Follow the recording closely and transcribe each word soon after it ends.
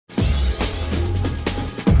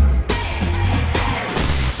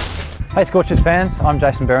Hey Scorchers fans, I'm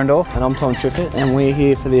Jason Berendorf. And I'm Tom Triffett, and we're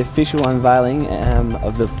here for the official unveiling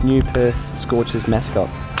of the new Perth Scorchers mascot.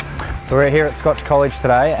 So we're here at Scotch College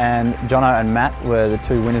today, and Jono and Matt were the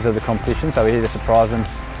two winners of the competition, so we're here to surprise them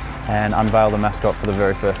and unveil the mascot for the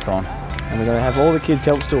very first time. And we're going to have all the kids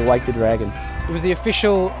help to wake the dragon. It was the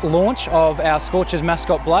official launch of our Scorchers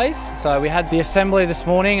mascot Blaze. So we had the assembly this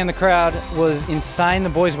morning and the crowd was insane. The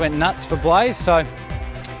boys went nuts for Blaze. So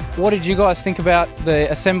what did you guys think about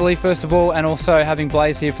the assembly first of all, and also having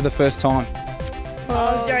Blaze here for the first time?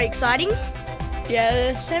 Well, it was very exciting. Yeah,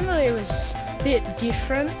 the assembly was a bit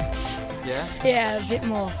different. Yeah? Yeah, a bit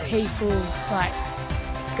more people like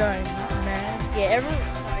going mad. Yeah, everyone was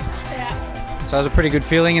stoked. Yeah. So it was a pretty good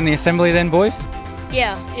feeling in the assembly then, boys?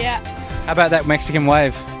 Yeah. Yeah. How about that Mexican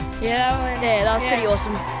wave? Yeah, That was pretty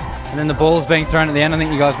awesome. And then the balls being thrown at the end, I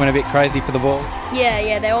think you guys went a bit crazy for the balls.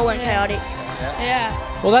 Yeah, they all went chaotic. Yeah.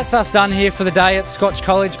 Well, that's us done here for the day at Scotch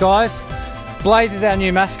College, guys. Blaze is our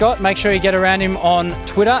new mascot. Make sure you get around him on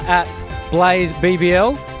Twitter at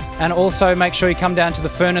BlazeBBL, and also make sure you come down to the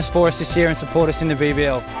Furnace for us this year and support us in the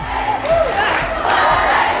BBL.